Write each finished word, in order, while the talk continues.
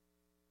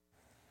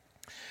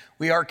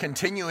We are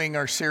continuing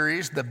our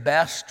series, The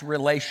Best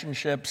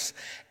Relationships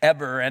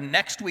Ever. And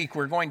next week,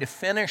 we're going to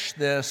finish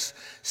this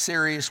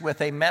series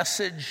with a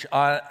message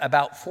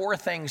about 4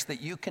 things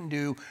that you can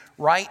do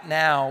right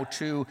now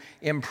to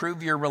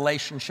improve your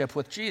relationship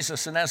with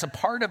Jesus. And as a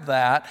part of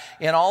that,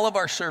 in all of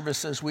our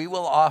services, we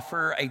will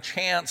offer a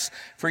chance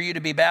for you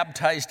to be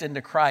baptized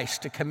into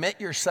Christ, to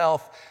commit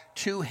yourself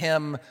to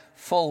Him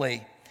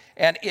fully.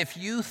 And if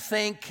you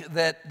think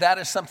that that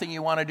is something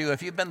you want to do,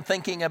 if you've been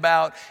thinking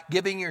about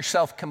giving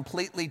yourself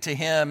completely to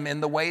Him in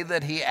the way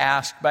that He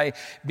asked by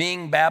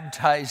being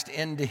baptized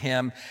into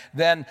Him,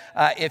 then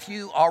if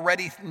you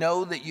already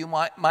know that you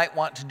might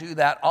want to do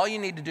that, all you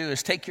need to do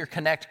is take your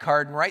Connect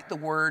card and write the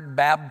word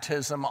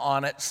baptism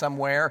on it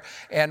somewhere,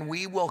 and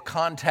we will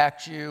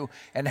contact you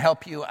and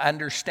help you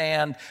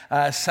understand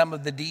some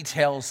of the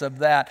details of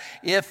that.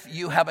 If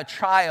you have a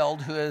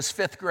child who is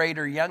 5th grade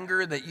or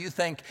younger that you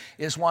think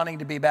is wanting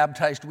to be baptized,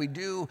 we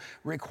do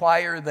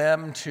require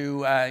them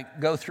to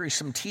go through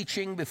some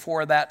teaching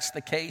before that's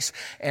the case.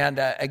 And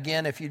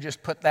again, if you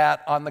just put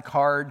that on the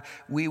card,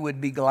 we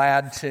would be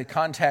glad to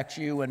contact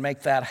you and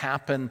make that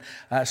happen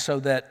so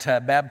that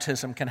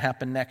baptism can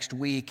happen next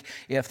week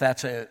if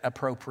that's an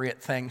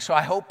appropriate thing. So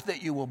I hope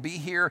that you will be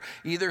here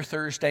either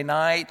Thursday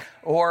night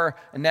or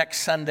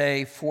next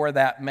Sunday for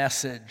that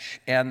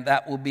message, and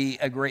that will be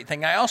a great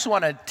thing. I also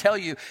want to tell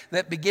you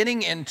that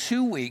beginning in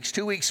 2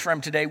 weeks from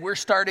today, we're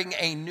starting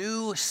a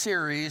new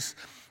series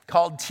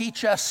called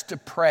Teach Us to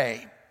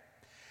Pray.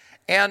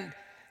 And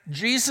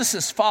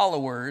Jesus'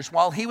 followers,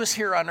 while He was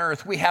here on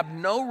earth, we have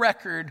no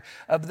record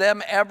of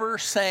them ever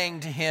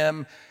saying to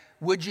Him,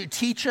 "Would you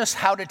teach us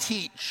how to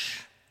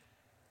teach?"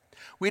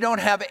 We don't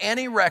have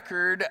any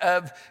record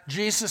of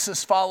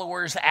Jesus'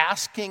 followers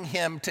asking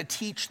Him to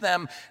teach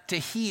them to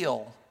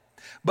heal.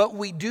 But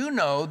we do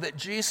know that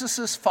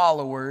Jesus'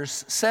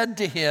 followers said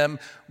to Him,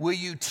 "Will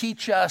you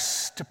teach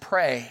us to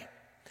pray?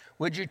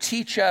 Would you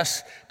teach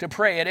us to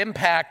pray?" At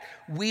Impact,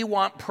 we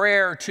want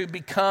prayer to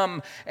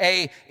become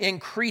an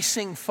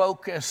increasing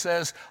focus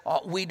as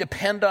we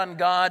depend on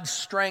God's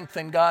strength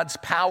and God's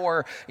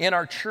power in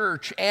our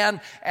church,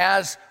 and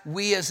as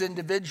we as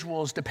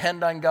individuals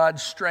depend on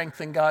God's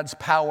strength and God's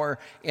power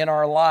in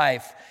our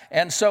life.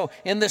 And so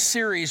in this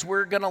series,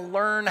 we're going to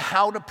learn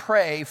how to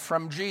pray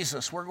from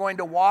Jesus. We're going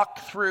to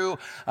walk through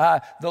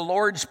the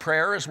Lord's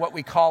Prayer, is what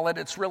we call it.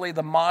 It's really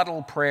the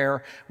model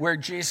prayer where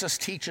Jesus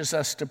teaches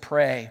us to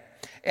pray.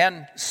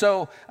 And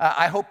so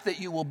I hope that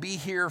you will be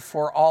here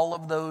for all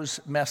of those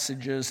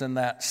messages in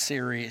that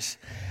series.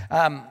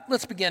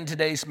 Let's begin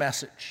today's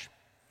message.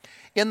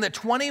 In the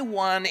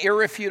 21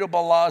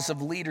 Irrefutable Laws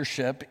of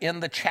Leadership,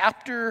 in the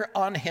chapter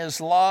on His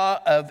law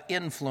of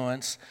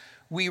influence,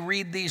 we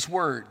read these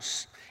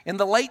words. In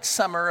the late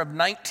summer of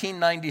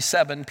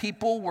 1997,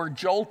 people were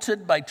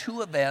jolted by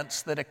 2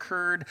 events that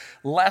occurred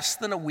less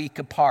than a week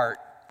apart: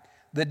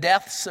 the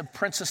deaths of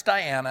Princess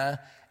Diana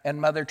and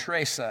Mother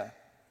Teresa.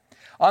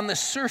 On the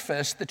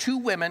surface, the 2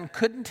 women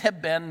couldn't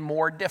have been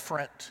more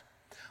different.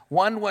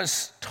 One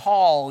was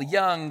tall,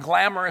 young,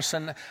 glamorous,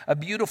 and a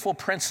beautiful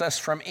princess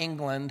from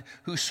England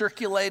who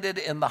circulated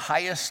in the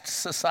highest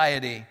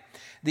society.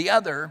 The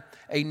other,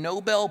 a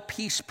Nobel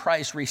Peace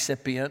Prize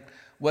recipient,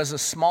 was a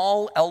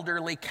small,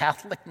 elderly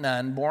Catholic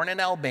nun born in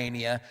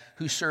Albania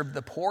who served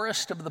the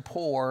poorest of the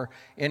poor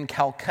in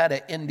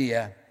Calcutta,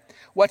 India.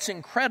 What's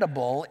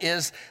incredible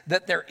is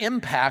that their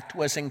impact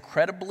was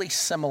incredibly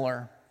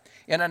similar.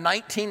 In a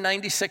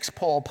 1996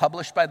 poll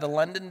published by the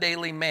London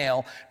Daily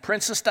Mail,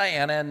 Princess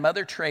Diana and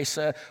Mother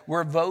Teresa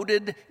were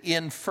voted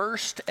in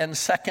first and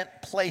second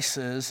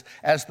places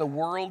as the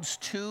world's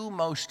 2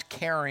 most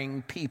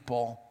caring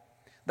people.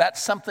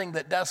 That's something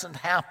that doesn't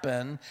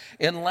happen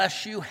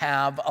unless you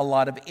have a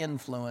lot of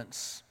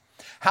influence.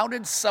 How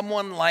did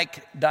someone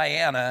like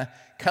Diana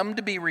come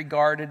to be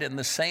regarded in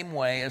the same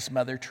way as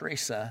Mother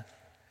Teresa?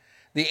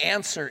 The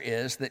answer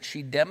is that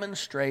she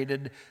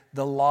demonstrated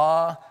the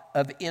law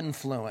of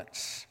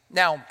influence.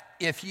 Now,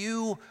 if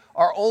you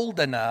are old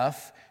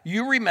enough,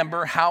 you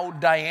remember how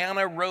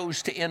Diana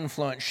rose to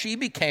influence. She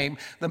became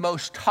the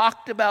most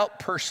talked about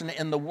person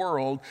in the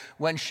world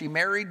when she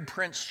married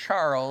Prince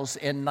Charles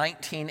in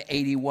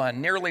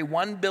 1981. Nearly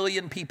 1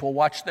 billion people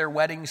watched their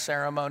wedding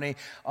ceremony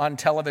on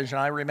television.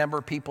 I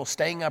remember people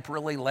staying up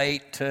really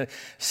late to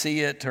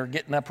see it or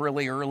getting up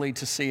really early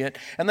to see it.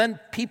 And then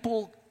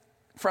people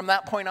from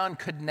that point on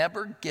could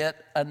never get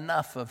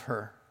enough of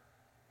her.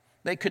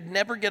 They could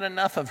never get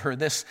enough of her,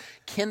 this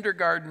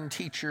kindergarten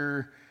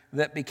teacher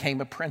that became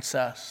a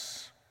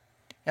princess.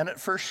 And at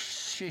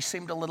first, she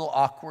seemed a little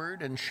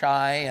awkward and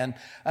shy and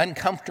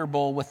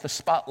uncomfortable with the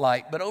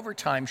spotlight. But over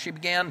time, she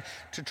began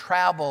to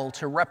travel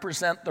to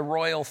represent the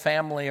royal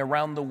family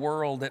around the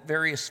world at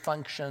various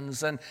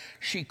functions. And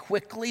she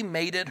quickly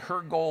made it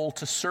her goal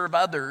to serve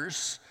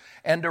others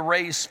and to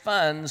raise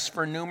funds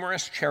for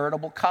numerous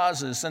charitable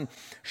causes. And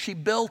she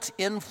built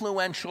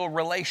influential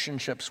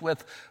relationships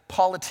with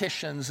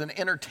politicians and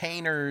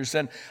entertainers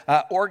and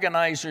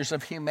organizers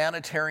of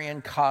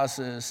humanitarian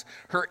causes.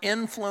 Her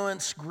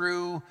influence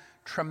grew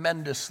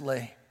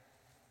tremendously.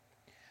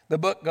 The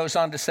book goes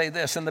on to say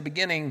this: in the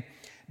beginning,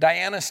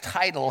 Diana's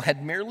title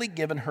had merely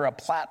given her a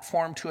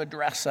platform to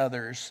address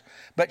others,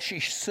 but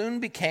she soon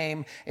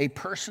became a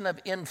person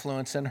of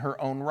influence in her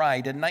own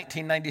right. In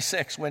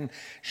 1996, when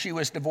she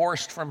was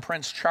divorced from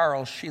Prince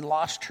Charles, she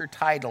lost her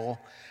title,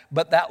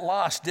 but that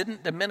loss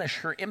didn't diminish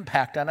her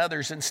impact on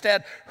others.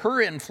 Instead,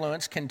 her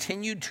influence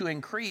continued to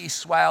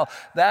increase while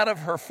that of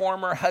her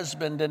former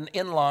husband and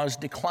in-laws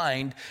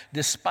declined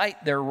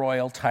despite their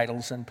royal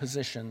titles and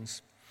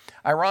positions.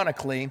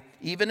 Ironically,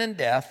 even in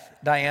death,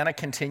 Diana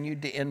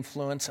continued to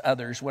influence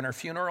others. When her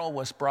funeral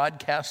was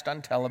broadcast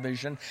on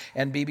television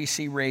and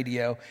BBC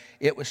radio,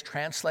 it was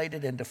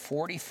translated into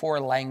 44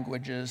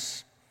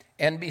 languages.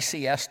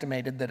 NBC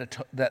estimated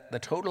that the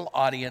total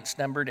audience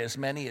numbered as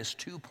many as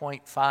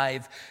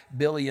 2.5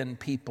 billion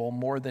people,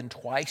 more than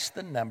twice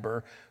the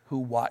number who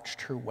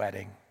watched her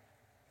wedding.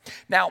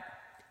 Now,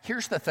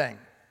 here's the thing.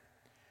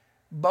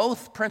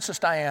 Both Princess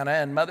Diana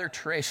and Mother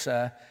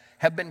Teresa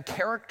have been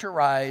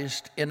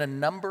characterized in a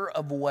number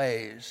of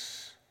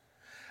ways.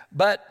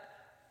 But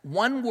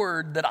one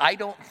word that I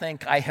don't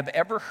think I have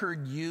ever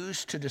heard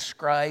used to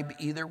describe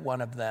either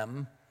one of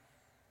them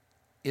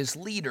is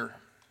leader.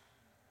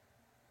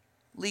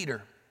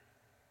 Leader.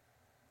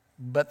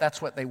 But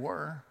that's what they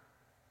were.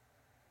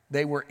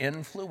 They were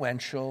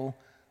influential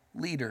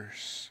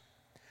leaders.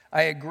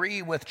 I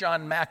agree with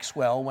John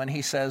Maxwell when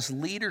he says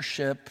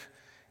leadership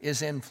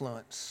is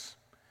influence.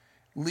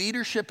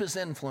 Leadership is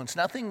influence,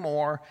 nothing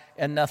more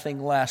and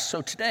nothing less.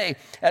 So today,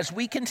 as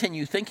we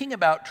continue thinking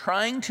about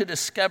trying to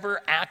discover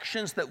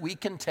actions that we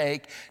can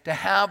take to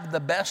have the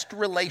best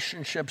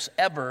relationships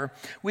ever,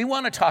 we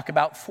want to talk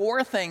about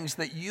 4 things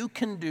that you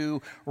can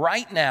do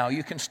right now.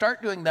 You can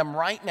start doing them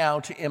right now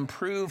to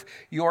improve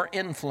your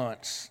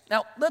influence.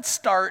 Now, let's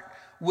start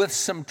with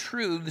some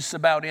truths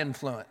about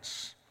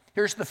influence.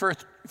 Here's the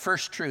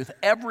first truth.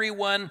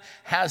 Everyone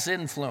has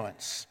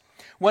influence.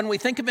 When we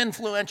think of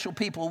influential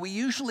people, we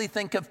usually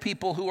think of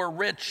people who are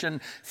rich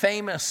and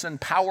famous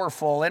and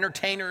powerful,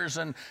 entertainers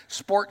and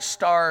sports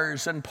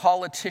stars and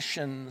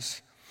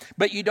politicians.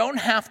 But you don't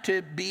have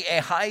to be a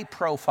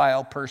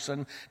high-profile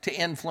person to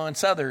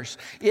influence others.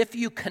 If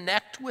you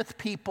connect with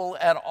people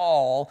at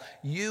all,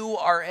 you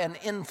are an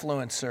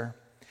influencer.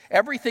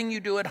 Everything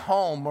you do at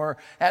home or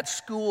at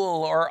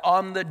school or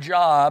on the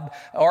job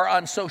or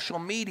on social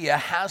media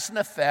has an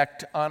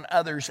effect on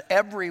others.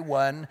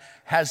 Everyone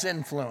has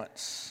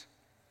influence.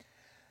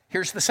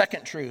 Here's the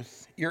second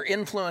truth. Your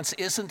influence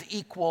isn't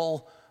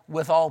equal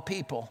with all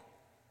people.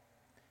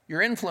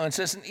 Your influence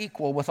isn't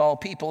equal with all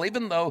people.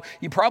 Even though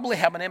you probably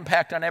have an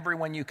impact on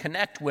everyone you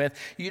connect with,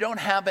 you don't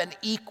have an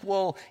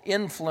equal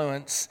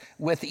influence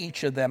with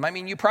each of them. I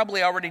mean, you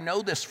probably already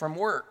know this from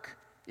work.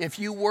 If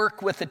you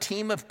work with a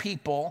team of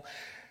people,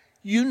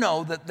 you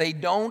know that they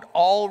don't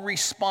all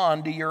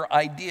respond to your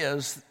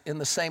ideas in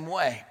the same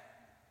way.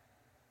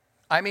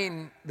 I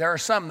mean, there are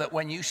some that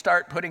when you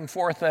start putting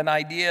forth an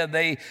idea,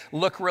 they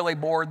look really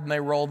bored and they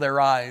roll their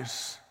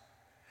eyes.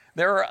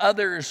 There are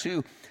others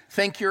who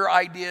think your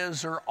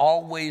ideas are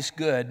always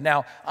good.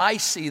 Now, I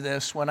see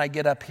this when I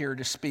get up here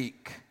to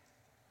speak.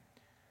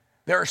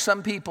 There are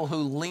some people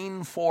who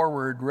lean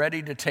forward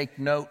ready to take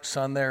notes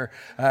on their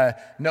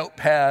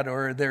notepad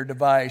or their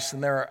device,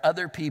 and there are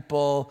other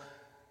people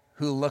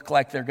who look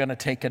like they're going to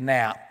take a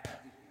nap.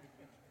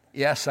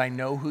 Yes, I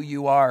know who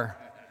you are.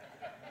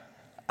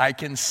 I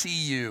can see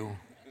you,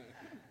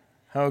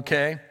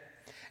 okay?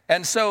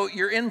 And so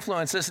your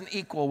influence isn't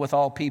equal with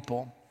all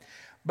people.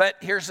 But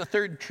here's the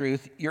third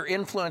truth. Your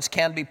influence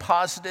can be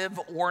positive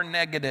or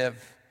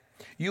negative.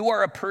 You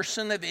are a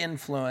person of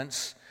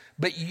influence,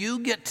 but you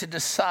get to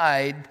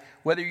decide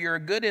whether you're a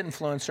good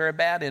influence or a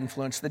bad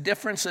influence. The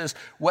difference is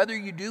whether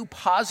you do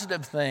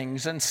positive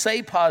things and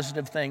say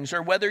positive things,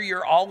 or whether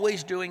you're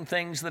always doing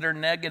things that are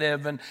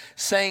negative and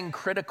saying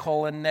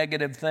critical and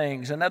negative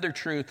things. Another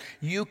truth,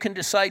 you can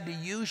decide to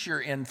use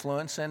your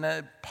influence in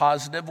a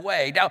positive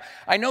way. Now,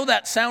 I know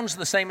that sounds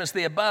the same as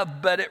the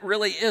above, but it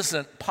really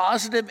isn't.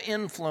 Positive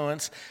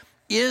influence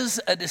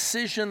is a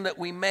decision that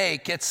we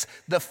make. It's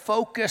the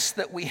focus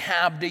that we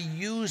have to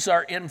use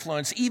our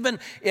influence. Even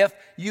if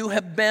you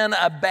have been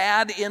a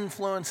bad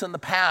influence in the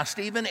past,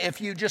 even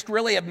if you just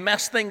really have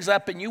messed things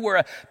up and you were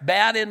a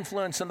bad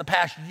influence in the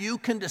past, you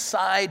can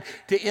decide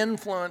to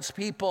influence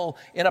people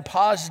in a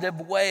positive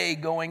way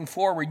going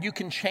forward. You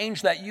can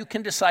change that. You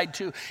can decide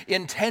to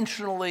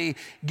intentionally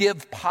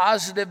give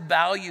positive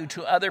value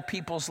to other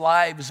people's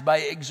lives by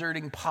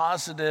exerting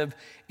positive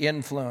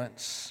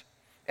influence.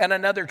 And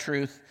another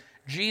truth,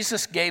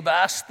 Jesus gave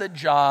us the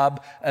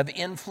job of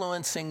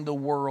influencing the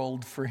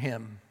world for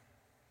him.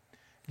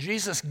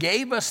 Jesus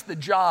gave us the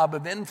job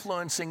of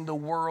influencing the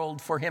world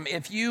for him.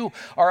 If you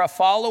are a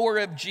follower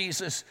of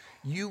Jesus,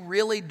 you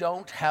really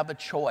don't have a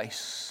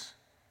choice.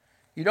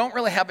 You don't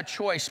really have a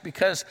choice,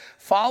 because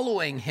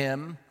following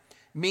him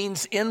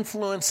means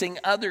influencing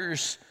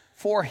others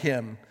for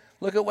him.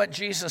 Look at what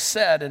Jesus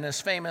said in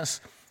his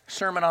famous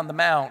Sermon on the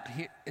Mount.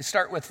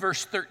 Start with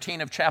verse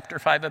 13 of chapter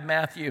 5 of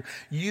Matthew.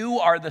 You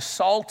are the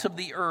salt of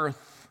the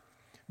earth,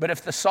 but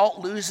if the salt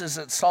loses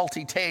its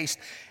salty taste,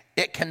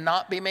 It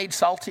cannot be made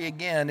salty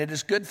again. It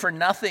is good for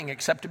nothing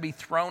except to be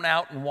thrown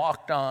out and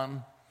walked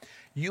on.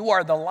 You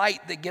are the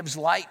light that gives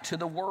light to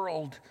the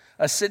world.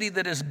 A city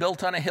that is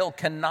built on a hill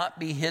cannot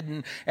be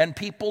hidden, and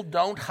people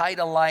don't hide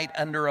a light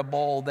under a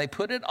bowl. They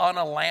put it on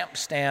a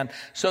lampstand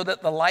so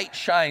that the light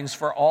shines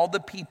for all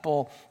the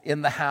people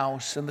in the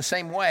house. In the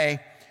same way,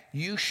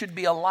 you should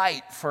be a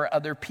light for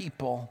other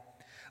people.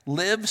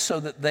 Live so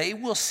that they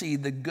will see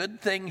the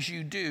good things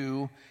you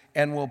do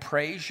and will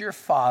praise your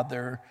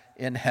Father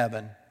in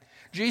heaven.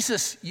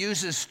 Jesus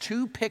uses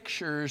two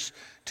pictures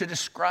to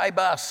describe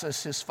us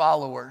as his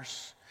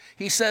followers.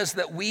 He says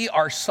that we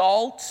are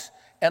salt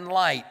and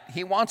light.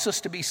 He wants us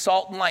to be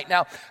salt and light.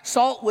 Now,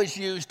 salt was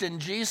used in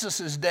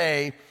Jesus'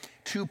 day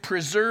to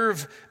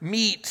preserve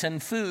meat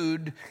and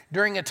food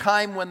during a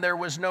time when there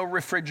was no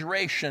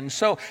refrigeration.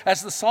 So,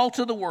 as the salt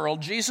of the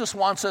world, Jesus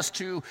wants us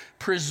to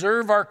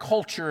preserve our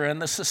culture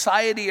and the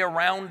society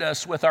around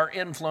us with our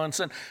influence.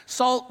 And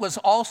salt was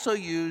also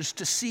used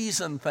to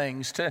season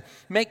things, to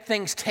make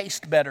things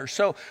taste better.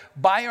 So,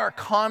 by our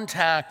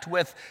contact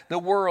with the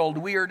world,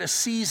 we are to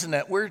season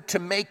it. We're to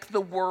make the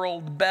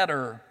world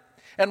better.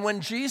 And when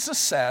Jesus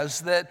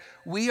says that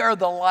we are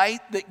the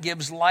light that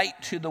gives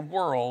light to the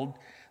world,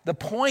 the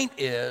point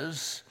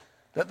is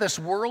that this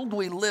world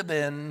we live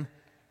in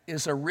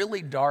is a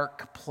really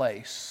dark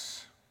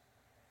place.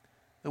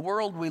 The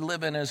world we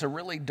live in is a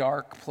really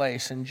dark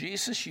place, and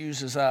Jesus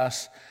uses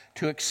us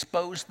to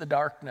expose the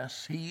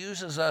darkness. He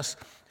uses us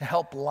to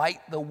help light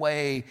the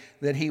way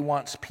that he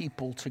wants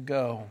people to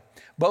go.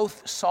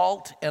 Both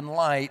salt and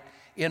light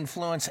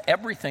influence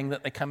everything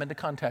that they come into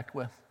contact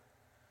with.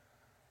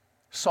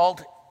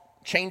 Salt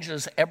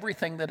changes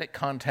everything that it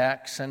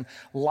contacts, and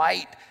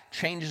light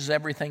changes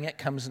everything it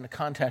comes into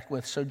contact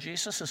with. So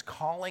Jesus is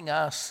calling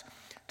us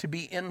to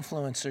be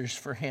influencers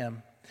for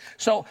him.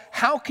 So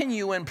how can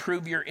you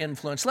improve your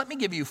influence? Let me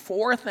give you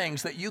 4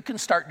 things that you can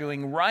start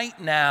doing right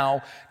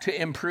now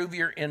to improve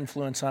your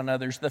influence on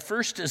others. The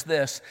first is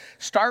this: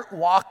 start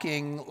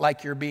walking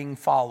like you're being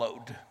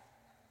followed.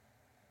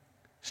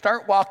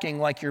 Start walking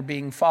like you're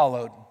being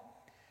followed.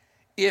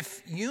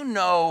 If you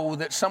know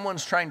that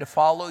someone's trying to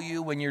follow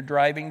you when you're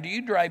driving, do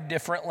you drive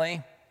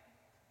differently?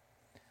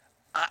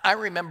 I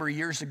remember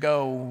years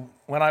ago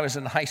when I was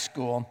in high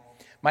school,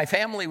 my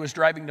family was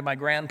driving to my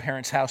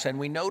grandparents' house, and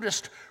we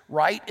noticed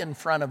right in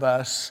front of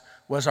us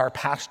was our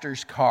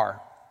pastor's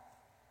car.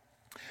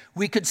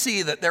 We could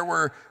see that there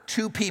were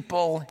 2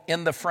 people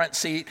in the front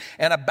seat,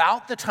 and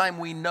about the time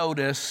we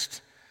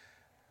noticed,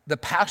 the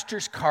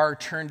pastor's car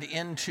turned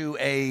into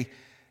a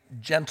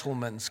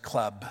gentleman's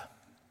club.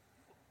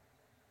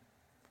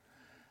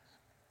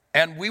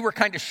 And we were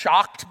kind of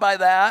shocked by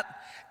that.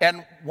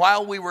 And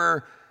while we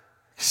were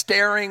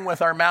staring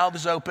with our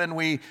mouths open,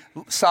 we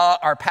saw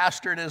our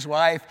pastor and his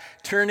wife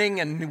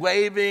turning and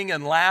waving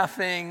and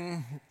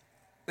laughing.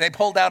 They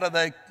pulled out of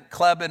the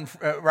club and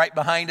right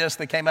behind us.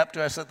 They came up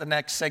to us at the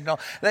next signal.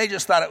 They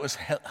just thought it was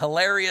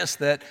hilarious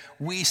that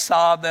we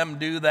saw them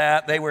do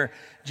that.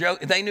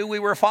 They knew we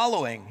were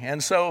following,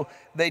 and so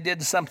they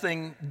did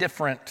something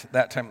different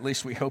that time. At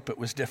least we hope it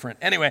was different.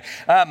 Anyway,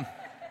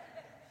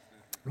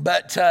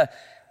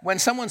 when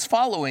someone's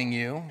following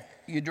you,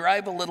 you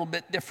drive a little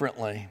bit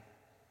differently.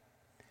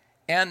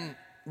 And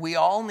we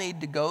all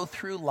need to go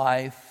through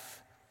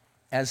life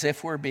as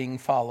if we're being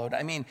followed.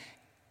 I mean,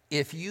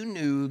 if you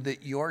knew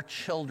that your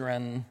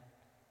children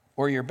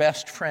or your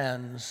best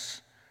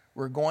friends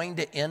were going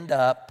to end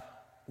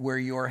up where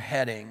you're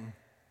heading,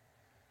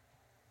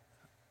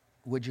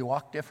 would you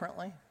walk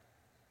differently?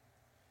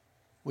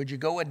 Would you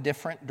go a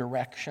different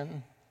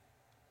direction?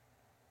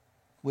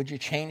 Would you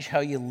change how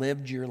you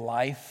lived your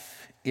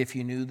life if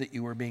you knew that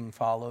you were being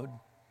followed?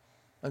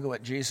 Look at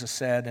what Jesus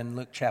said in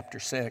Luke chapter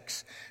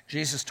 6.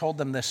 Jesus told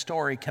them this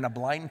story. Can a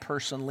blind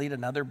person lead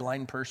another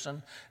blind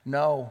person?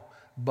 No,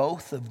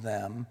 both of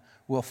them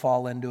will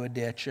fall into a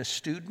ditch. A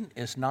student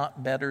is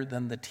not better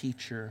than the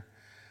teacher,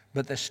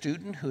 but the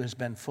student who has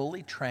been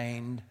fully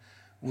trained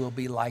will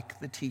be like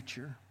the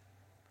teacher.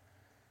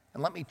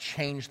 And let me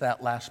change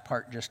that last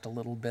part just a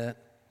little bit.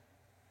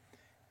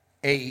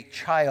 A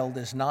child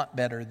is not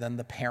better than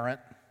the parent,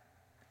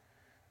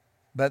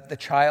 but the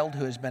child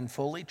who has been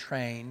fully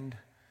trained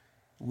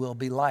will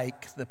be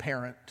like the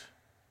parent.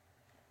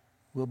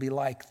 Will be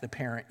like the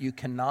parent. You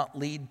cannot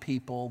lead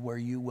people where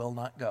you will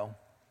not go.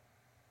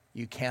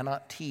 You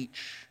cannot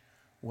teach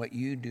what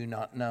you do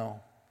not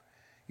know.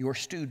 Your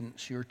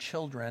students, your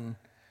children,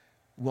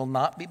 will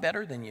not be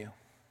better than you.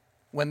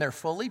 When they're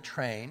fully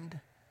trained,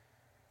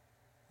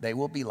 they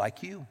will be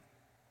like you.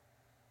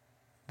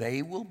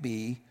 They will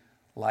be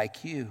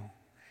like you.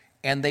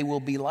 And they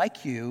will be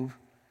like you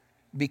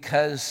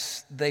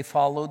because they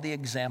follow the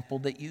example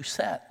that you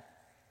set.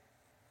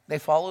 They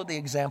follow the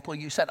example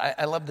you set.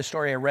 I love the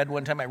story I read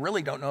one time. I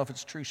really don't know if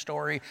it's a true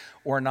story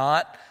or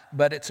not,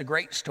 but it's a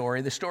great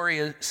story. The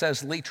story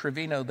says Lee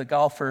Trevino, the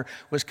golfer,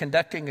 was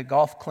conducting a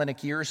golf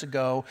clinic years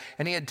ago,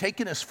 and he had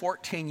taken his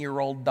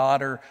 14-year-old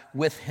daughter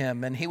with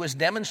him, and he was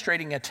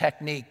demonstrating a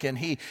technique, and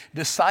he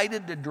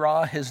decided to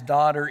draw his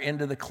daughter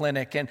into the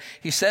clinic, and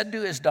he said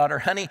to his daughter,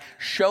 "Honey,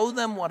 show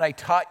them what I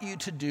taught you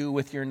to do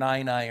with your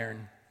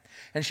 9-iron."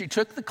 And she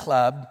took the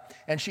club,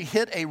 and she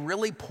hit a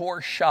really poor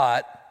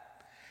shot,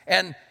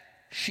 and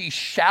she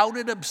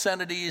shouted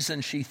obscenities,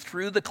 and she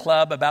threw the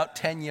club about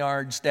 10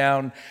 yards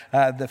down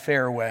the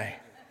fairway.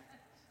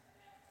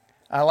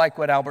 I like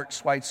what Albert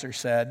Schweitzer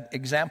said.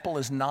 Example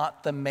is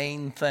not the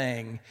main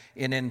thing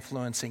in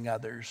influencing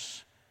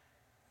others.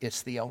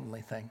 It's the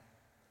only thing.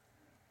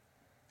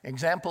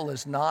 Example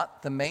is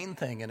not the main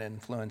thing in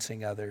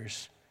influencing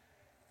others.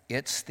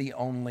 It's the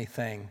only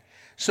thing.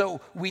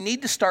 So we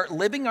need to start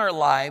living our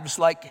lives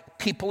like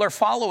people are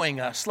following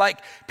us, like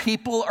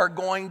people are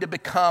going to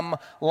become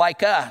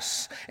like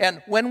us.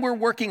 And when we're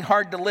working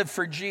hard to live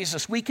for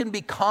Jesus, we can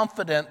be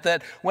confident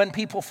that when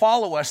people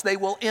follow us, they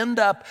will end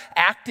up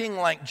acting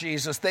like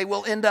Jesus. They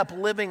will end up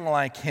living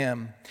like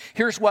him.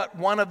 Here's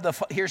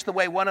the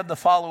way one of the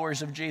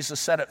followers of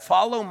Jesus said it: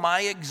 "Follow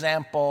my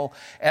example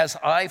as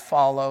I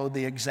follow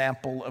the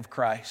example of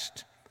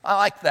Christ." I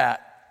like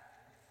that.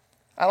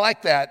 I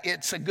like that.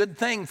 It's a good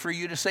thing for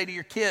you to say to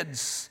your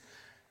kids,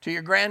 to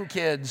your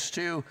grandkids,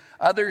 to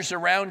others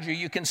around you.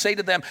 You can say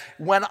to them,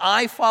 when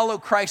I follow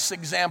Christ's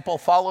example,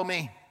 follow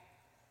me.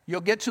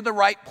 You'll get to the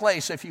right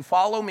place if you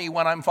follow me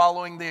when I'm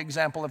following the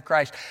example of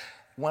Christ.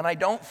 When I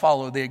don't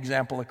follow the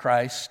example of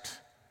Christ,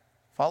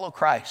 follow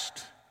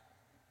Christ.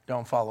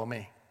 Don't follow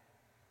me.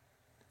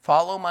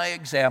 Follow my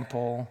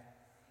example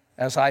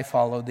as I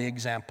follow the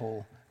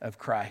example of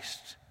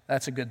Christ.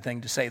 That's a good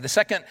thing to say. The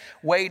second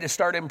way to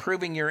start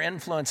improving your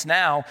influence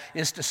now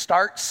is to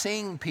start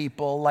seeing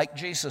people like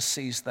Jesus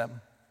sees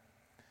them.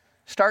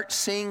 Start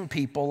seeing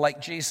people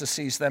like Jesus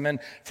sees them. In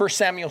 1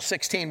 Samuel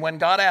 16, when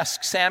God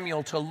asks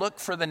Samuel to look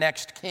for the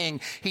next king,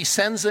 he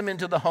sends him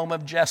into the home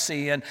of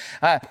Jesse. And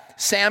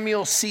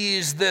Samuel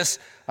sees this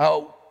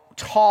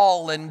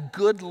tall and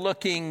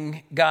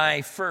good-looking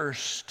guy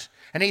first.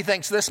 And he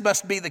thinks this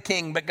must be the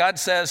king, but God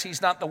says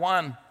he's not the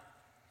one.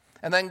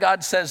 And then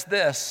God says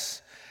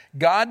this: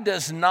 God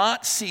does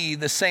not see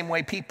the same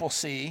way people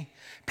see.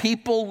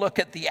 People look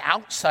at the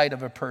outside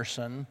of a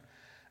person,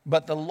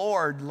 but the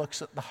Lord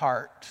looks at the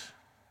heart.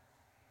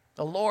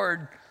 The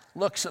Lord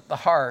looks at the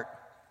heart.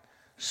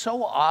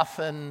 So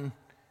often,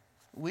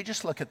 we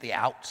just look at the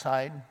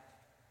outside.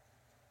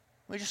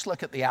 We just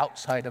look at the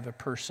outside of a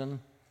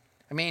person.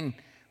 I mean,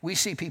 we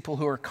see people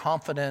who are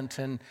confident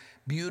and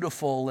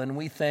beautiful, and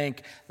we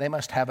think they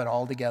must have it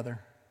all together.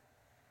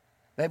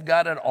 They've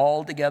got it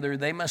all together.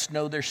 They must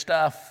know their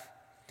stuff.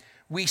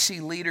 We see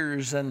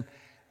leaders, and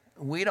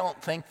we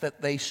don't think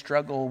that they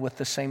struggle with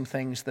the same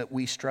things that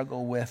we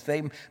struggle with.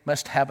 They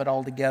must have it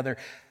all together.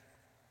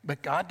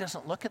 But God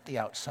doesn't look at the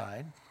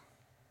outside.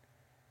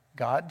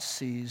 God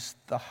sees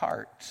the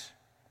heart.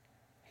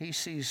 He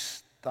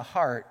sees the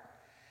heart.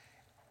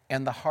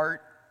 And the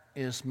heart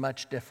is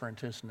much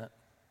different, isn't it?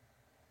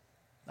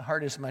 The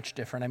heart is much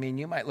different. I mean,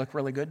 you might look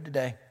really good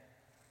today.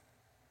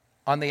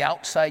 On the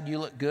outside, you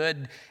look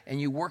good,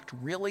 and you worked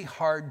really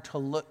hard to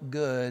look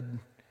good,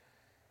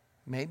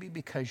 maybe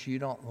because you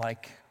don't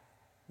like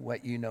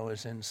what you know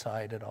is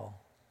inside at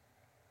all.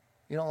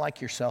 You don't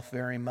like yourself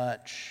very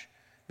much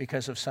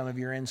because of some of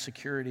your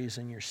insecurities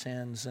and your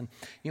sins. And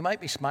you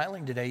might be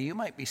smiling today. You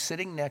might be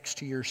sitting next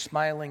to your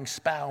smiling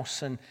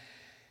spouse, and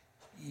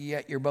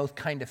yet you're both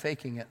kind of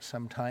faking it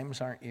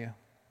sometimes, aren't you?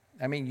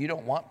 I mean, you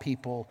don't want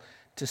people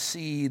to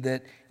see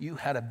that you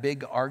had a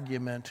big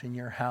argument in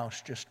your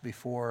house just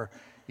before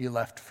you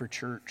left for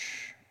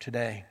church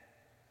today.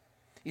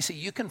 You see,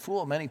 you can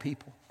fool many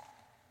people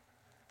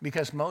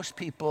because most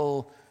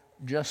people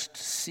just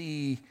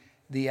see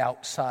the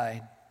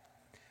outside,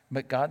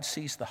 but God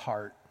sees the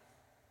heart.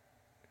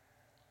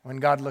 When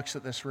God looks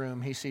at this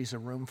room, he sees a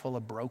room full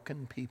of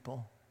broken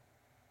people.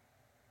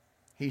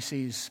 He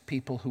sees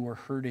people who are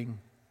hurting,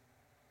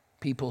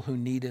 people who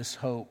need his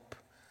hope.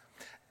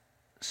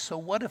 So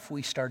what if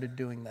we started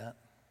doing that?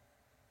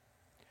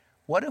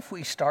 What if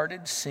we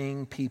started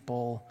seeing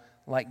people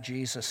like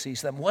Jesus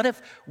sees them? What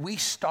if we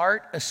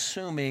start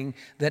assuming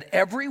that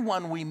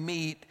everyone we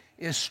meet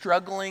is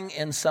struggling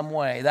in some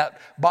way?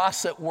 That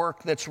boss at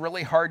work that's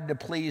really hard to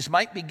please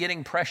might be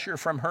getting pressure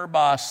from her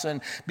boss and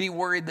be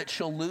worried that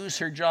she'll lose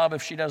her job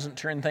if she doesn't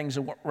turn things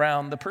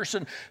around. The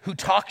person who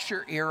talks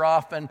your ear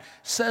off and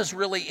says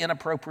really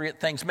inappropriate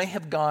things may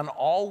have gone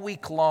all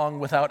week long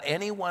without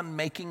anyone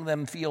making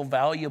them feel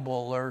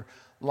valuable or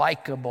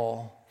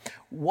likable.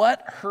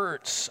 What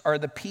hurts are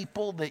the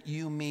people that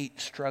you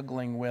meet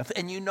struggling with,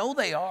 and you know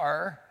they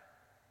are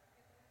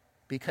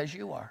because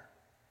you are.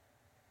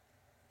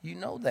 You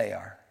know they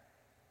are.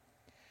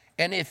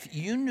 And if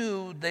you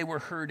knew they were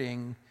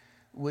hurting,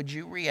 would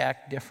you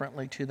react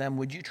differently to them?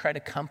 Would you try to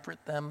comfort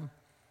them?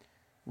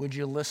 Would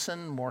you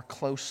listen more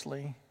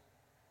closely?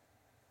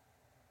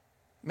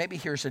 Maybe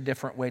here's a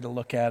different way to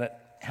look at it.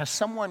 Has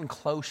someone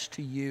close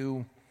to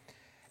you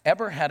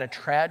ever had a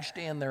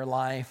tragedy in their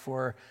life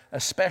or a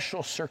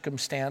special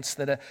circumstance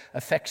that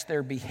affects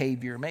their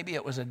behavior? Maybe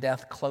it was a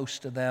death close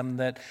to them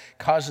that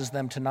causes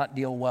them to not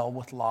deal well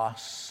with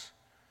loss.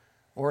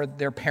 Or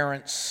their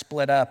parents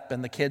split up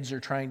and the kids are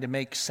trying to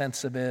make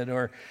sense of it,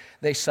 or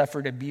they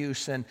suffered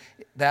abuse and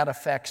that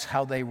affects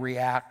how they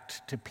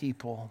react to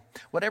people.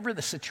 Whatever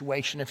the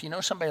situation, if you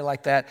know somebody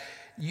like that,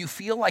 you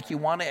feel like you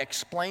want to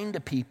explain to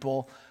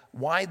people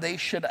why they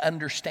should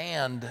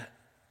understand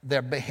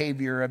the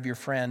behavior of your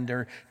friend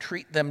or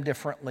treat them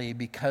differently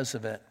because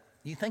of it.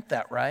 You think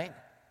that, right?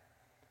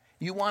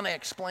 You want to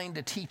explain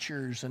to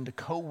teachers and to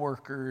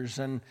coworkers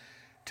and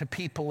to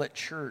people at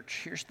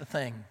church. Here's the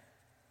thing.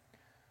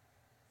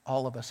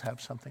 All of us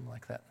have something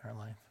like that in our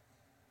life.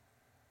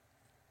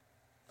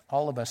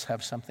 All of us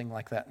have something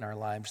like that in our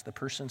lives. The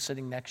person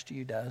sitting next to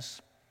you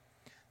does.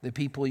 The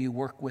people you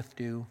work with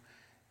do.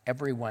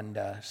 Everyone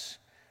does.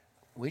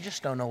 We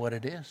just don't know what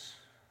it is.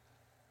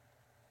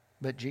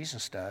 But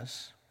Jesus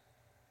does.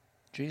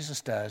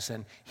 Jesus does,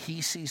 and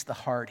he sees the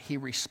heart. He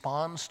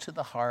responds to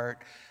the heart,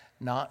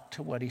 not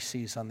to what he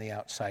sees on the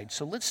outside.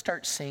 So let's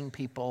start seeing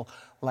people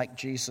like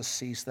Jesus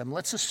sees them.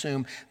 Let's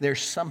assume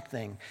there's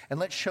something, and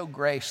let's show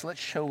grace. Let's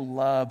show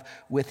love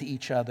with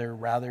each other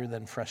rather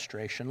than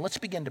frustration. Let's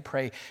begin to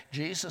pray.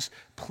 Jesus,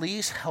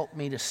 please help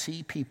me to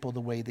see people the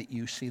way that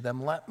you see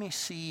them. Let me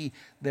see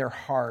their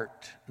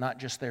heart, not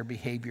just their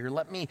behavior.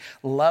 Let me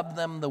love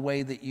them the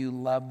way that you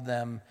love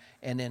them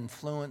and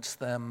influence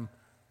them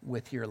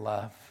with your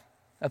love.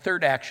 A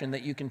third action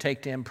that you can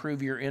take to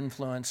improve your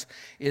influence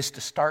is to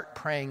start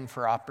praying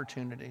for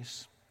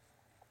opportunities.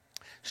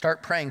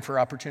 Start praying for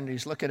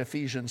opportunities. Look at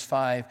Ephesians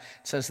 5. It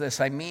says this,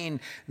 I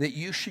mean that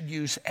you should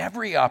use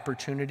every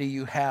opportunity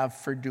you have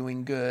for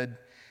doing good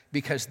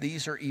because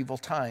these are evil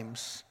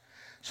times.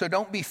 So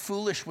don't be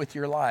foolish with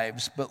your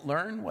lives, but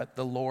learn what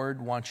the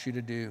Lord wants you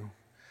to do.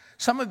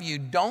 Some of you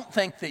don't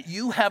think that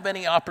you have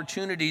any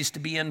opportunities to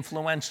be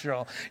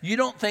influential. You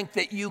don't think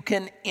that you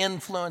can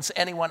influence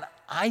anyone.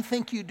 I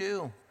think you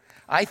do.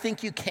 I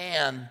think you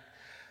can.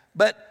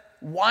 But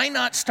why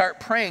not start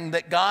praying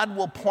that God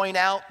will point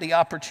out the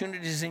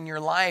opportunities in your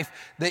life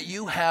that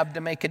you have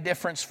to make a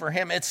difference for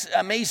him? It's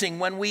amazing.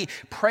 When we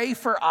pray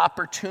for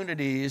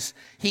opportunities,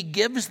 he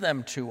gives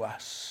them to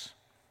us.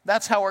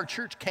 That's how our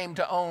church came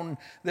to own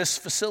this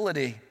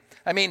facility.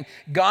 I mean,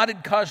 God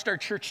had caused our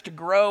church to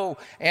grow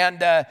and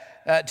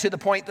to the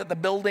point that the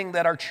building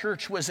that our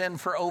church was in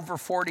for over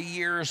 40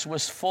 years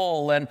was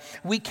full. And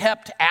we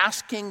kept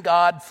asking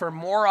God for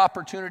more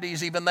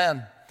opportunities even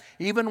then.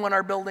 Even when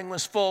our building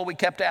was full, we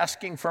kept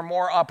asking for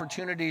more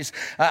opportunities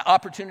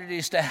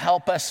to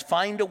help us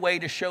find a way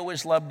to show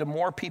his love to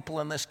more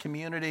people in this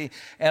community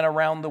and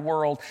around the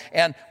world.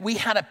 And we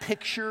had a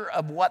picture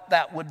of what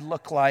that would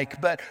look like.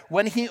 But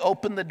when he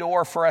opened the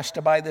door for us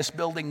to buy this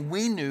building,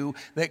 we knew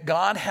that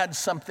God had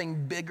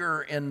something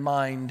bigger in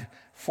mind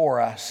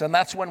for us. And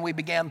that's when we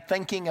began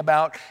thinking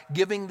about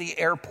giving the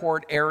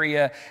airport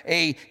area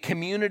a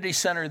community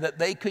center that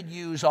they could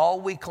use all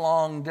week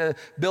long to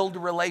build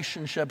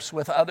relationships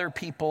with other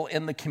people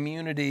in the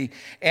community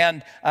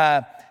and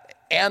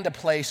a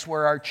place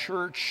where our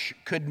church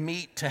could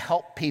meet to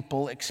help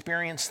people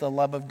experience the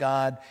love of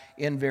God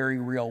in very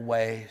real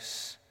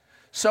ways.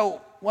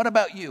 So what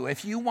about you?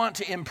 If you want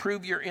to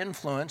improve your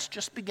influence,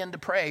 just begin to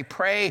pray.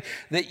 Pray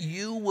that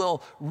you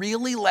will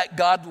really let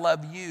God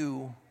love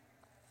you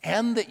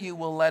and that you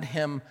will let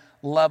him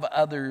love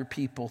other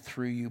people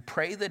through you.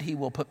 Pray that he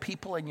will put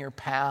people in your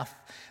path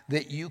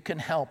that you can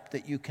help,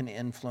 that you can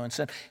influence.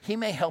 And he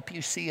may help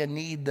you see a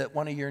need that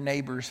one of your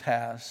neighbors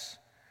has.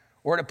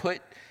 Or to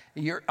put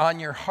on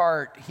your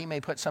heart, he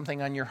may put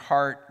something on your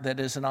heart that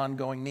is an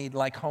ongoing need,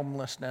 like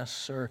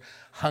homelessness or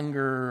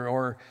hunger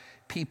or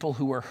people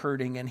who are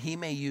hurting. And he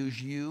may use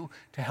you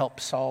to help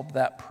solve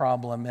that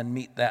problem and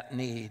meet that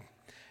need.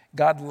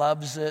 God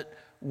loves it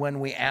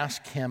when we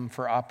ask him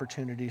for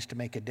opportunities to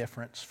make a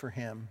difference for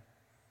him.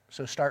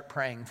 So start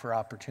praying for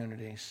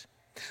opportunities.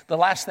 The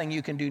last thing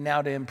you can do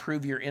now to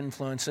improve your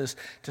influence is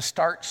to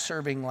start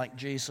serving like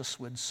Jesus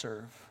would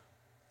serve.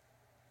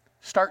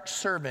 Start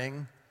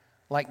serving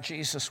like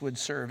Jesus would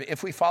serve.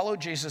 If we follow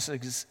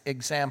Jesus'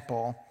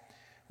 example,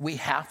 we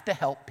have to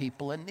help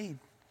people in need.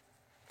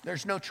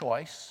 There's no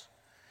choice.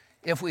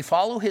 If we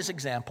follow his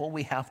example,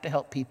 we have to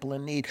help people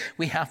in need.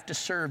 We have to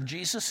serve.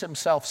 Jesus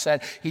himself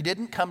said he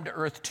didn't come to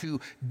earth to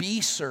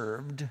be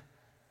served,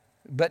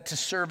 but to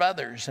serve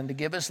others and to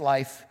give his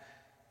life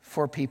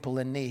for people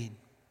in need.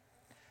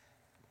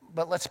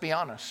 But let's be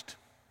honest.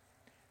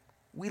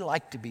 We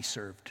like to be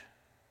served.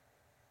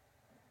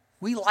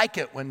 We like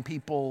it when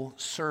people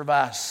serve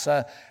us.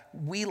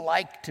 We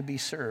like to be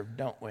served,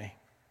 don't we?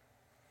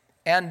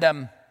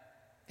 And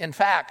in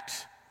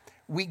fact,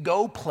 we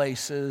go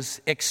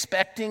places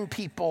expecting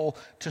people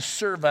to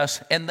serve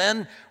us, and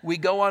then we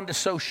go onto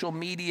social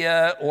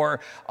media or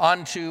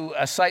onto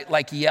a site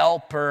like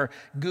Yelp or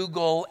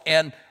Google,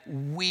 and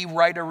we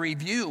write a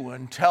review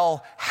and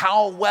tell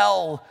how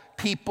well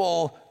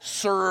people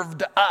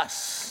served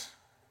us.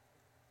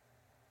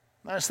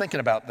 I was thinking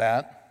about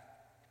that.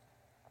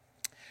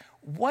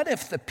 What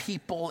if the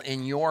people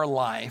in your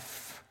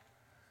life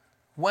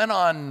went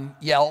on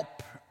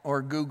Yelp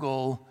or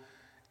Google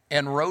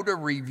and wrote a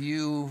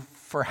review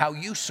for how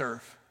you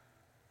serve?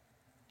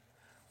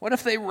 What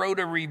if they wrote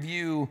a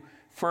review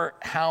for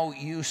how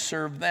you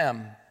serve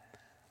them?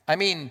 I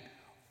mean,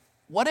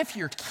 what if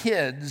your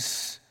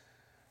kids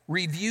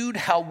reviewed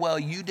how well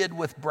you did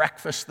with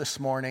breakfast this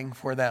morning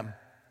for them?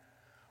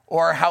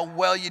 Or how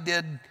well you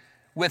did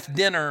with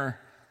dinner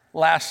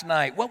last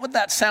night? What would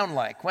that sound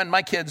like? When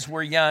my kids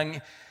were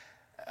young,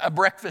 a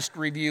breakfast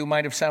review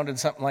might have sounded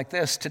something like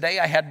this. Today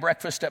I had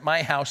breakfast at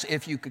my house,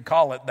 if you could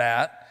call it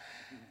that.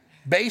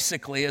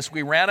 Basically, as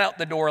we ran out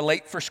the door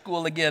late for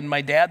school again,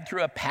 my dad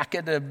threw a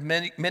packet of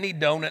mini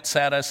donuts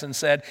at us and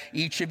said,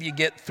 each of you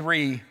get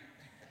 3.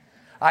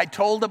 I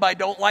told him I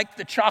don't like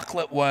the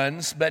chocolate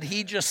ones, but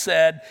he just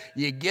said,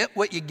 you get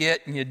what you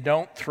get and you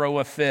don't throw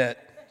a fit.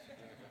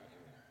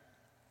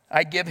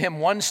 I give him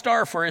 1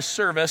 star for his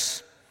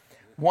service,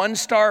 1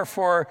 star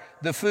for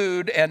the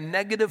food, and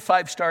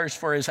 -5 stars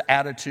for his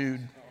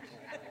attitude.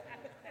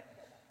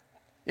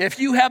 If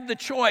you have the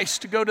choice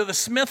to go to the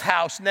Smith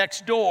House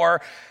next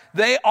door,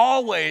 they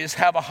always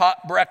have a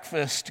hot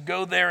breakfast.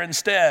 Go there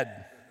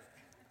instead.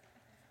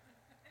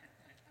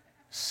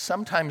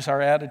 Sometimes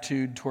our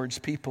attitude towards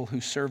people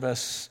who serve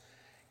us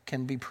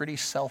can be pretty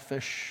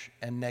selfish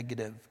and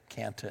negative,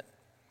 can't it?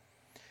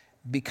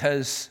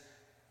 Because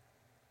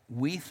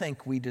we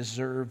think we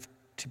deserve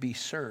to be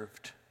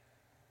served.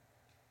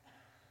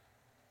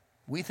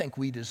 We think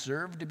we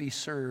deserve to be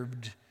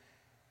served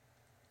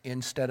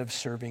instead of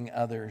serving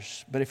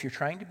others. But if you're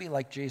trying to be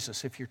like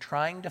Jesus, if you're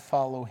trying to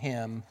follow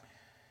him,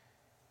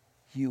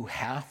 you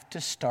have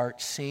to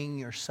start seeing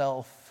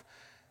yourself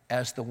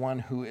as the one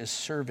who is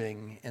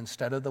serving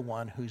instead of the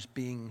one who's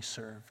being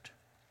served.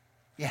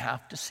 You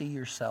have to see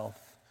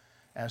yourself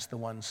as the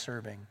one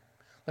serving.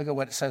 Look at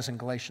what it says in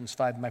Galatians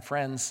 5. My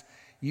friends,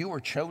 you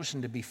were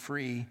chosen to be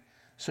free,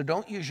 so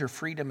don't use your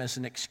freedom as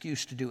an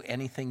excuse to do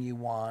anything you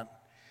want.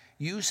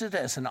 Use it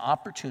as an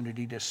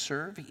opportunity to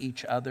serve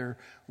each other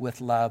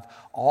with love.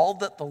 All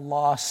that the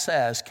law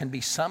says can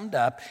be summed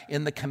up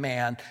in the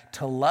command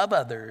to love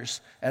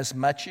others as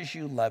much as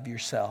you love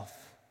yourself.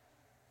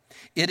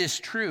 It is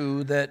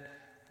true that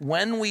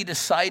when we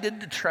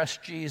decided to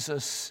trust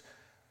Jesus,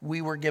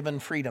 we were given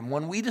freedom.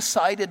 When we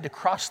decided to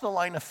cross the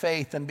line of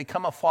faith and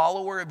become a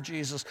follower of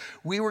Jesus,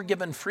 we were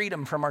given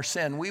freedom from our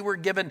sin. We were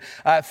given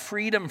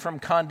freedom from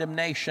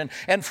condemnation.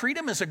 And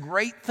freedom is a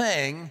great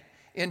thing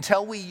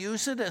until we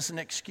use it as an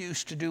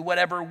excuse to do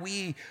whatever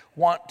we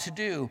want to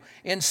do.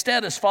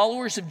 Instead, as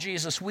followers of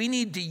Jesus, we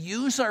need to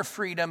use our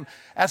freedom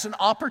as an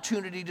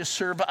opportunity to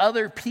serve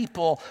other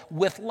people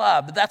with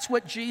love. That's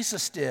what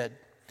Jesus did.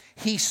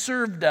 He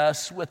served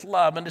us with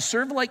love. And to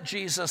serve like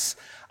Jesus,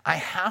 I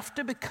have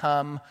to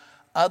become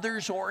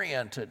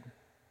others-oriented.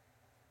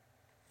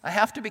 I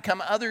have to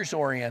become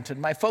others-oriented.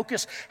 My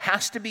focus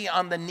has to be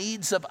on the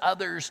needs of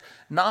others,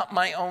 not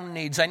my own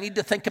needs. I need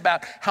to think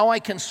about how I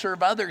can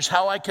serve others,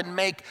 how I can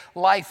make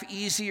life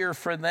easier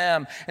for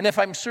them. And if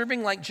I'm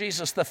serving like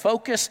Jesus, the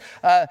focus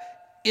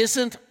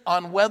isn't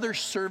on whether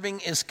serving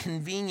is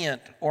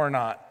convenient or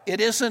not. It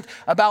isn't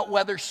about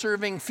whether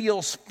serving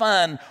feels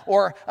fun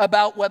or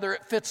about whether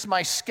it fits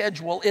my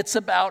schedule. It's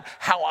about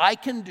how I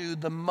can do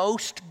the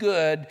most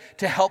good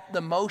to help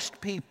the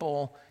most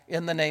people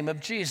in the name of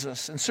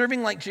Jesus. And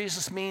serving like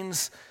Jesus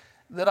means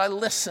that I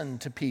listen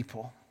to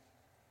people,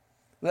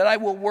 that I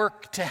will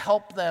work to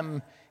help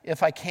them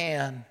if I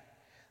can,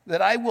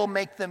 that I will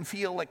make them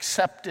feel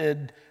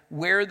accepted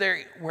where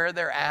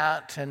they're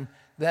at, and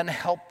then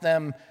help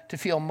them to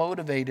feel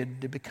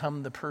motivated to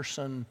become the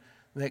person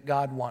that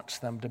God wants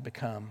them to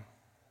become.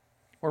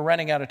 We're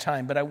running out of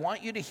time, but I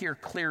want you to hear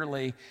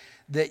clearly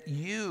that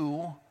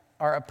you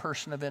are a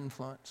person of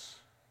influence.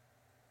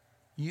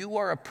 You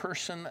are a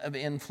person of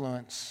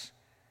influence.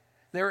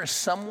 There is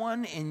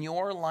someone in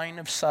your line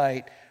of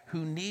sight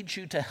who needs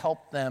you to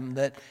help them,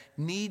 that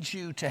needs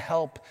you to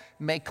help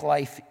make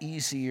life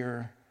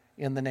easier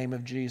in the name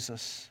of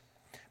Jesus.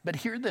 But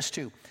hear this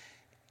too.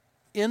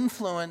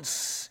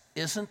 Influence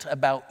isn't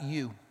about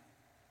you.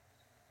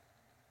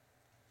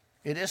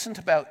 It isn't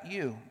about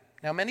you.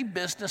 Now, many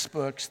business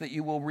books that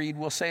you will read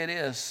will say it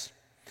is.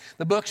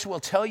 The books will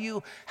tell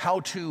you how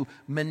to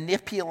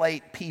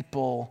manipulate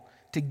people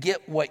to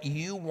get what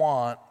you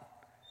want,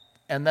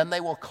 and then they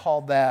will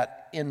call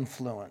that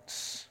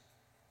influence.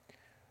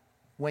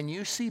 When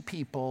you see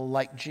people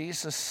like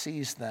Jesus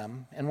sees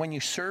them, and when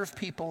you serve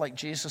people like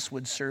Jesus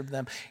would serve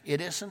them,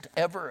 it isn't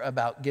ever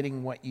about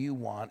getting what you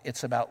want.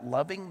 It's about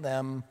loving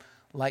them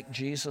like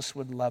Jesus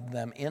would love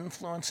them.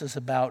 Influence is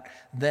about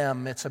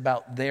them. It's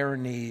about their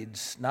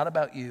needs, not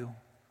about you,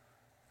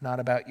 not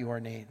about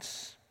your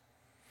needs.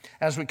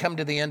 As we come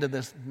to the end of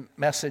this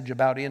message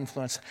about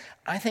influence,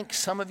 I think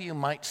some of you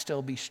might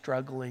still be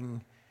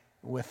struggling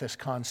with this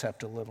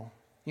concept a little.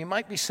 You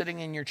might be sitting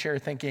in your chair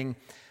thinking,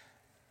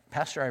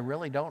 Pastor, I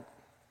really don't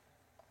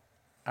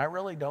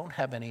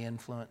have any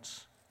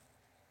influence.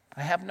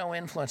 I have no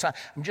influence. I'm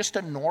just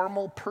a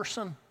normal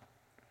person.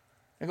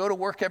 I go to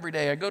work every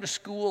day. I go to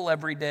school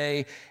every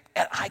day.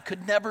 And I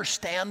could never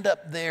stand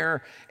up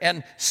there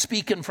and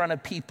speak in front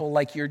of people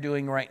like you're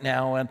doing right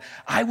now. And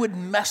I would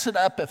mess it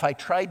up if I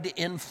tried to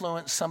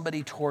influence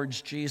somebody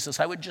towards Jesus.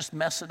 I would just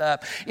mess it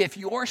up. If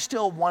you're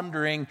still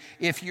wondering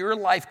if your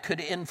life could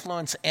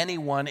influence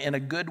anyone in a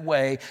good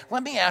way,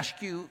 let me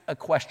ask you a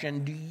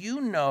question. Do you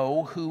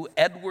know who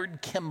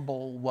Edward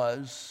Kimball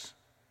was?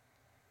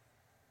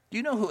 Do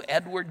you know who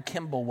Edward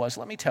Kimball was?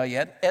 Let me tell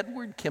you,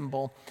 Edward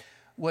Kimball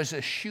was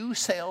a shoe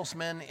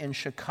salesman in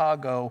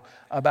Chicago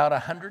about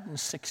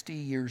 160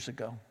 years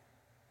ago.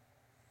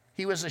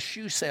 He was a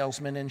shoe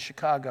salesman in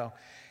Chicago.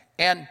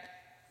 And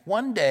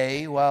one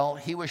day, while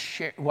he was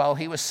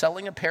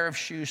selling a pair of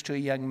shoes to a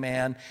young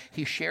man,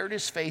 he shared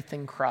his faith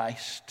in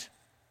Christ.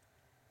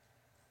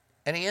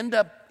 And he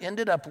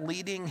ended up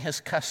leading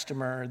his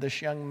customer,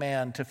 this young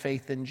man, to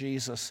faith in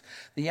Jesus.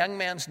 The young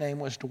man's name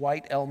was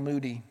Dwight L.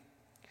 Moody.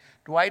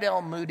 Dwight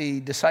L. Moody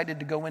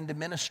decided to go into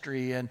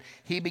ministry, and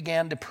he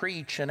began to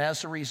preach. And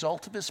as a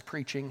result of his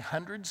preaching,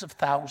 hundreds of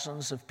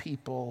thousands of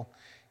people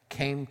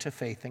came to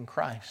faith in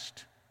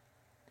Christ.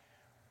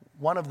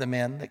 One of the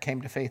men that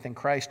came to faith in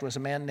Christ was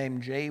a man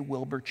named J.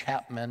 Wilbur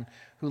Chapman,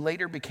 who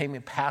later became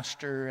a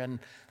pastor and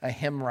a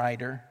hymn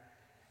writer.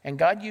 And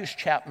God used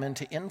Chapman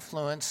to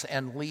influence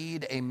and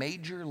lead a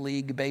Major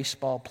League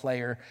Baseball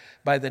player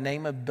by the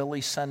name of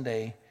Billy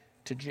Sunday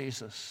to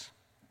Jesus.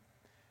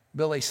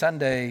 Billy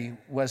Sunday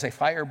was a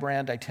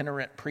firebrand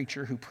itinerant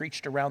preacher who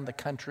preached around the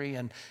country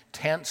in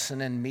tents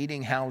and in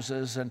meeting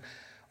houses. And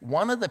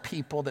one of the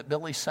people that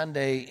Billy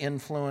Sunday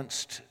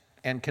influenced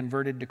and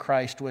converted to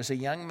Christ was a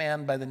young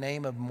man by the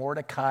name of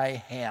Mordecai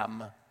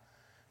Ham.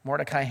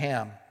 Mordecai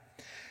Ham.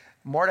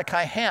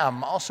 Mordecai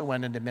Ham also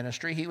went into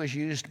ministry. He was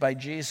used by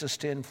Jesus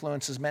to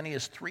influence as many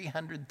as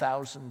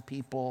 300,000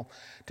 people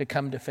to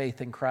come to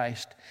faith in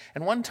Christ.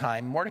 And one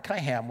time, Mordecai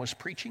Ham was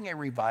preaching a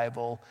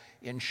revival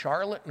in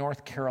Charlotte,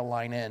 North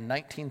Carolina in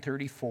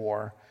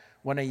 1934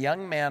 when a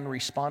young man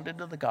responded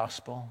to the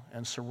gospel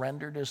and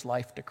surrendered his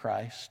life to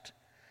Christ.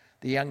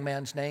 The young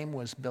man's name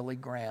was Billy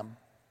Graham.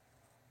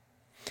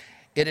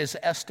 It is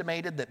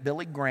estimated that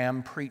Billy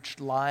Graham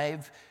preached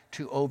live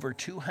to over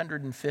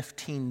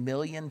 215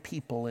 million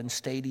people in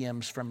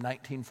stadiums from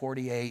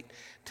 1948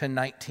 to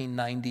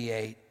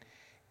 1998.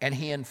 And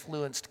he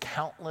influenced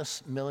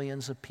countless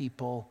millions of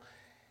people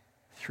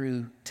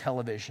through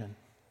television.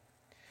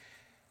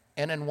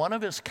 And in one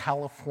of his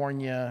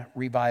California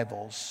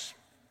revivals,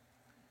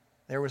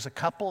 there was a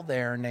couple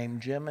there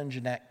named Jim and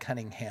Jeanette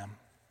Cunningham.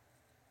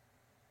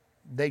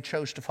 They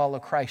chose to follow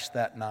Christ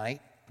that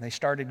night. They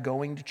started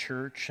going to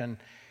church, and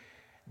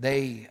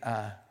they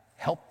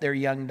helped their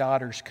young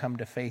daughters come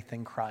to faith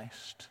in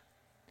Christ.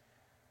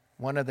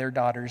 One of their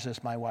daughters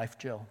is my wife,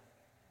 Jill,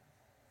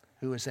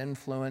 who has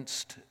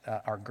influenced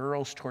our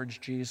girls towards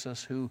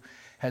Jesus, who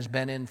has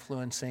been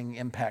influencing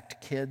Impact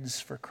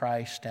Kids for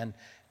Christ and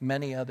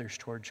many others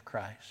towards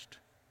Christ.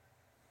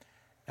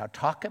 Now,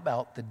 talk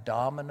about the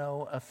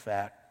domino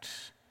effect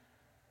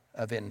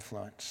of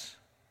influence.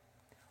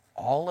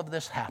 All of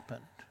this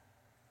happened.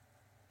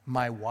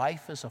 My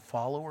wife is a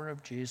follower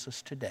of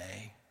Jesus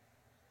today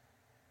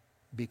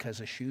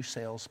because a shoe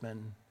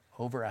salesman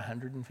over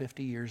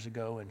 150 years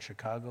ago in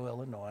Chicago,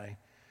 Illinois,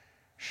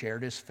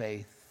 shared his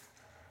faith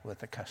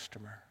with a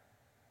customer.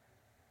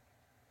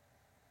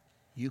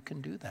 You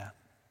can do that.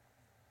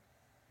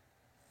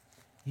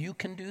 You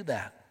can do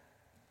that.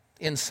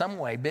 In some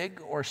way,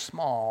 big or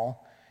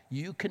small,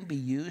 you can be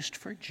used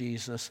for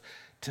Jesus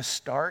to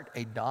start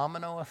a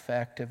domino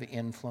effect of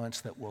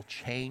influence that will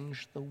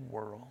change the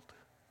world.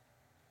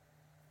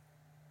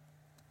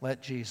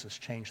 Let Jesus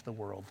change the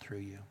world through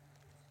you.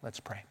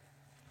 Let's pray.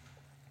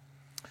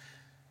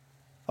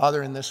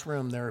 Father, in this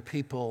room, there are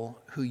people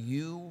who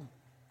you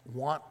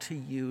want to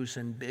use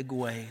in big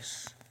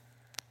ways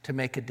to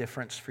make a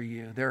difference for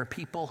you. There are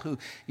people who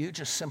you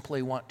just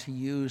simply want to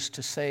use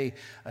to say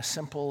a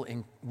simple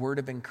word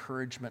of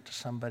encouragement to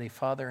somebody.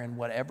 Father, in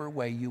whatever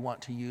way you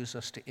want to use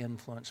us to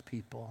influence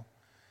people,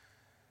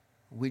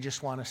 we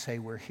just want to say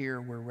we're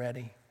here, we're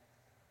ready.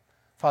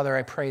 Father,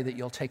 I pray that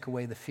you'll take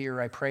away the fear.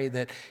 I pray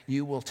that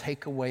you will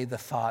take away the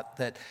thought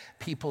that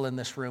people in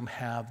this room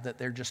have that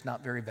they're just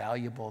not very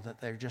valuable, that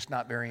they're just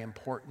not very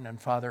important.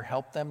 And Father,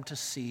 help them to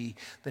see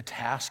the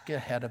task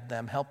ahead of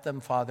them. Help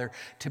them, Father,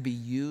 to be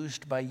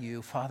used by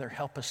you. Father,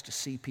 help us to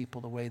see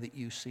people the way that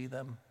you see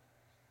them.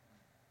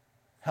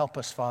 Help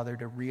us, Father,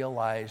 to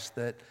realize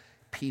that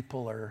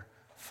people are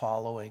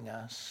following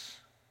us.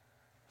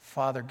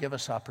 Father, give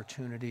us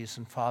opportunities,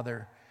 and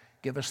Father,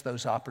 give us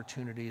those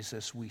opportunities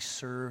as we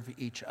serve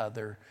each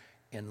other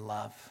in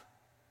love.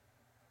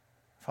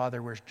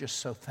 Father, we're just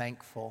so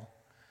thankful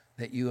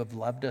that you have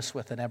loved us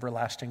with an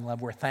everlasting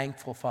love. We're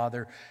thankful,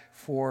 Father,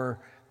 for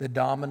the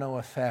domino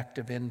effect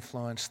of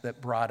influence that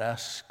brought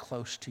us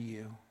close to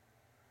you.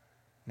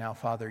 Now,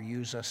 Father,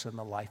 use us in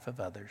the life of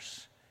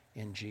others.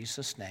 In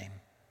Jesus' name,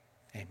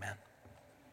 amen.